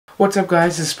What's up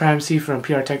guys, this is Prime C from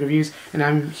PR Tech Reviews, and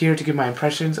I'm here to give my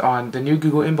impressions on the new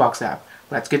Google Inbox app.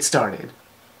 Let's get started.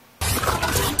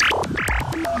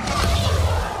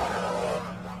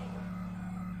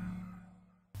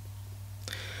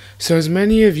 So as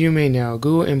many of you may know,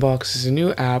 Google Inbox is a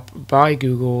new app by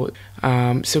Google.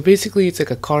 So basically it's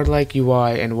like a card-like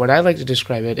UI, and what I like to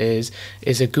describe it is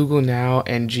a Google Now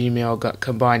and Gmail got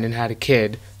combined and had a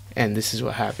kid, and this is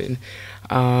what happened.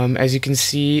 As you can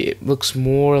see, it looks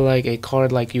more like a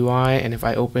card-like UI, and if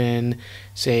I open,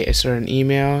 say, a certain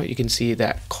email, you can see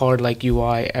that card-like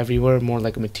UI everywhere, more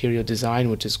like a material design,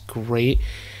 which is great.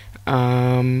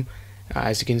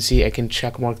 As you can see, I can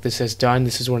check mark this as done.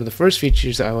 This is one of the first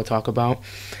features that I will talk about.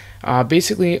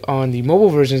 Basically, on the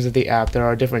mobile versions of the app, there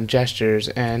are different gestures,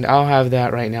 and I'll have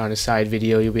that right now in a side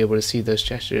video. You'll be able to see those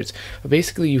gestures. But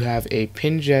basically, you have a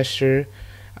pin gesture,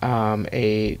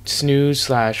 a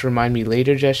snooze/remind me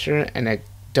later gesture, and a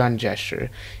done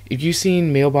gesture. If you've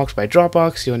seen Mailbox by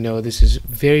Dropbox, you'll know this is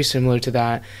very similar to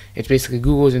that. It's basically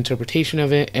Google's interpretation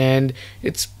of it, and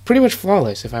it's pretty much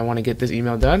flawless. If I want to get this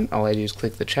email done, all I do is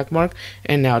click the check mark,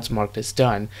 and now it's marked as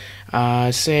done.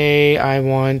 Say I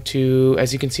want to,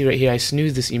 as you can see right here, I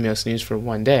snooze this email, snooze for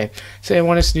 1 day. Say I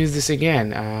want to snooze this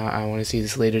again. I want to see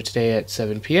this later today at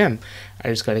 7 p.m. I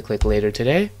just got to click later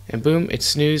today, and boom, it's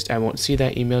snoozed. I won't see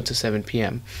that email to 7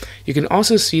 p.m. You can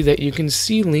also see that you can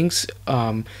see links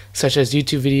such as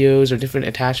YouTube videos or different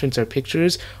attachments or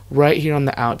pictures right here on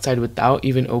the outside without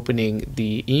even opening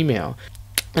the email.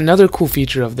 Another cool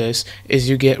feature of this is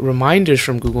you get reminders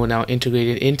from Google Now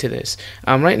integrated into this.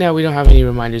 Right now we don't have any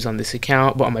reminders on this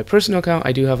account, but on my personal account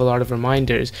I do have a lot of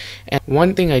reminders. And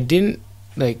one thing I didn't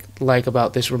like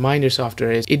about this reminder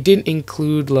software is it didn't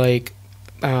include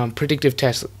predictive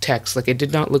text. Like, it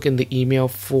did not look in the email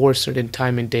for a certain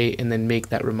time and date and then make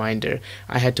that reminder.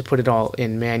 I had to put it all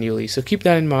in manually, so keep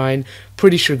that in mind.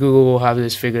 Pretty sure Google will have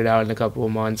this figured out in a couple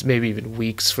of months, maybe even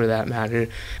weeks for that matter.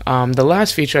 The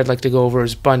last feature I'd like to go over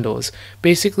is bundles.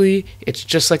 Basically, it's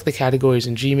just like the categories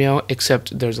in Gmail,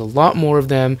 except there's a lot more of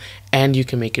them and you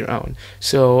can make your own.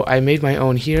 So I made my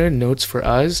own here, Notes for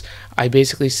Us. I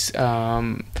basically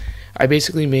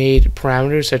made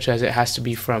parameters such as it has to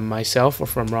be from myself or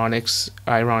from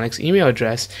Ironic's email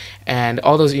address, and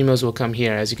all those emails will come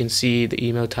here. As you can see, the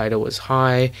email title was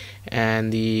hi,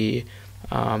 and the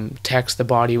text, the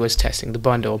body was testing the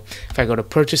bundle. If I go to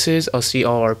purchases, I'll see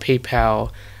all our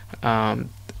PayPal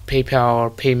or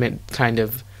payment kind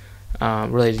of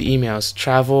related emails.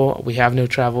 Travel, we have no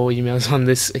travel emails on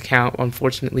this account,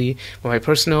 unfortunately. But my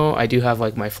personal, I do have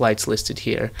like my flights listed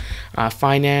here.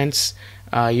 Finance,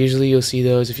 usually you'll see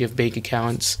those if you have bank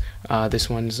accounts. This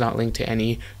one's not linked to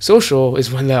any. Social is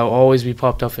one that will always be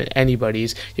popped up in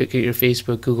anybody's. You'll get your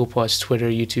Facebook, Google+, Twitter,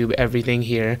 YouTube, everything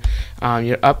here.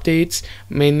 Your updates,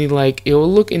 mainly like it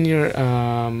will look in your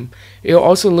it'll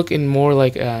also look in more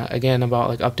like again about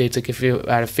like updates. Like if you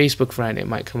add a Facebook friend, it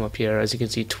might come up here. As you can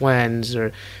see, twins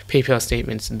or PayPal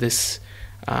statements. This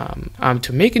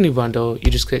to make a new bundle, you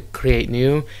just click create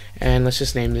new, and let's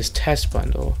just name this test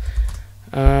bundle.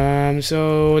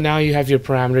 So now you have your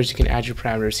parameters. You can add your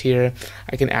parameters here.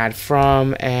 I can add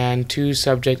from and to,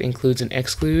 subject includes and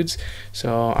excludes.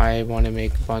 So I want to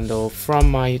make bundle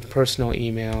from my personal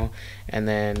email, and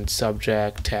then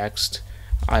subject text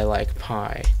I like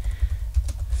pie.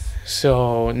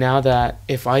 So now that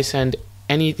if I send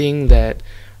anything that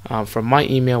from my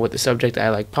email with the subject I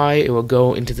like pie, it will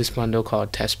go into this bundle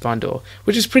called test bundle,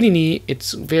 which is pretty neat.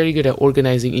 It's very good at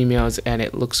organizing emails, and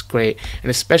it looks great, and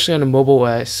especially on a mobile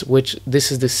OS, which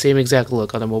this is the same exact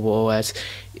look on the mobile OS.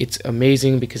 It's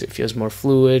amazing because it feels more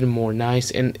fluid, more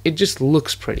nice, and it just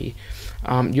looks pretty.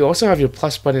 You also have your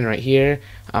plus button right here.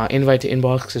 Invite to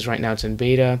inbox is right now, it's in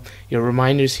beta. Your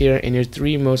reminders here, and your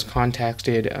 3 most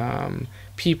contacted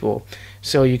people.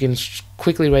 So you can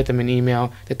quickly write them an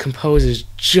email that composes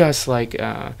just like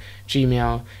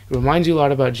Gmail. It reminds you a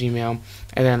lot about Gmail.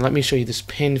 And then let me show you this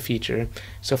pin feature.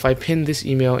 So if I pin this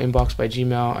email, Inbox by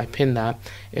Gmail, I pin that.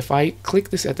 If I click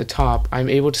this at the top, I'm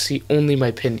able to see only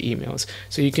my pinned emails.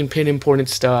 So you can pin important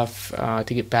stuff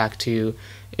to get back to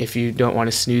if you don't want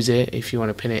to snooze it, if you want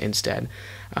to pin it instead.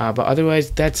 But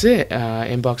otherwise, that's it.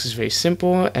 Inbox is very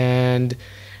simple, and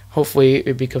hopefully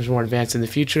it becomes more advanced in the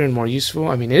future and more useful.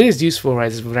 I mean, it is useful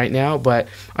right now, but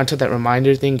until that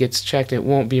reminder thing gets checked, it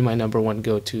won't be my #1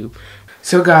 go-to.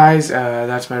 So guys,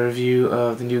 that's my review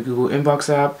of the new Google Inbox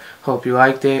app. Hope you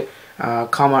liked it.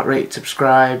 Comment, rate,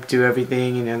 subscribe, do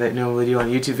everything, that no video on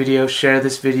YouTube video, share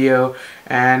this video,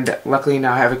 and luckily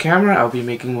now I have a camera. I'll be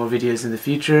making more videos in the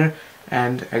future,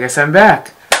 and I guess I'm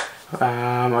back.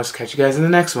 I'll just catch you guys in the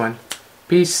next one.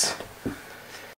 Peace.